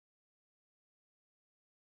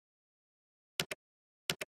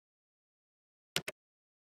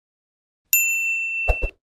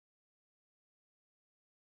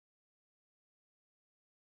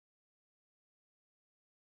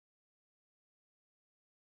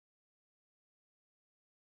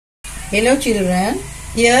Hello children,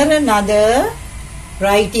 here another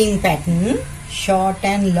writing pattern, short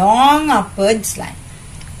and long upwards line.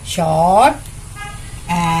 Short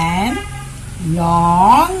and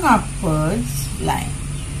long upwards line.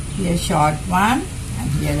 Here short one and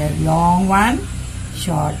here a long one,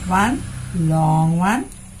 short one, long one,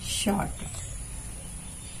 short one.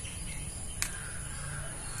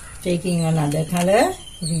 Taking another color,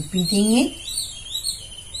 repeating it.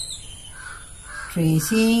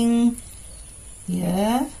 Tracing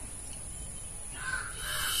here,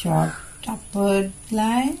 short upward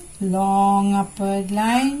line, long upward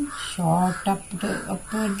line, short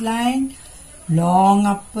upward line, long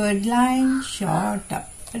upward line, short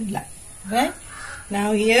upward line. Right?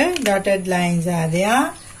 Now here dotted lines are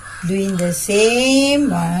there, doing the same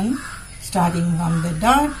one, starting from the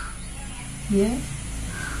dot. Here,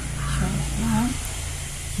 short one,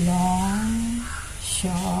 long,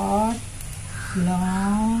 short,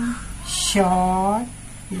 long, short,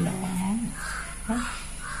 long.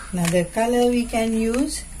 Another color we can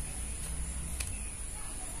use.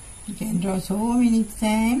 You can draw so many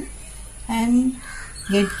times and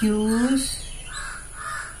get used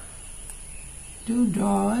to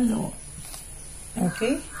draw alone.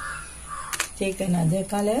 Okay. Take another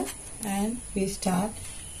color and we start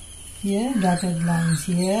here. Dotted lines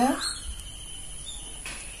here.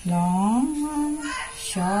 Long one,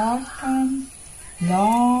 short one.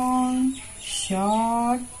 Long,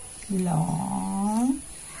 short, long,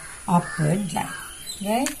 upward line.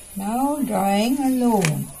 Right? Now drawing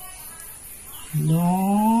alone.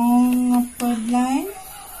 Long upward line,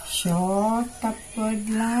 short upward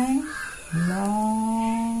line,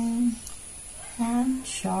 long and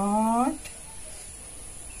short.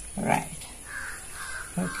 Right.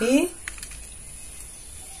 Okay.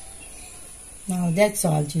 Now that's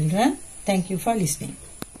all children. Thank you for listening.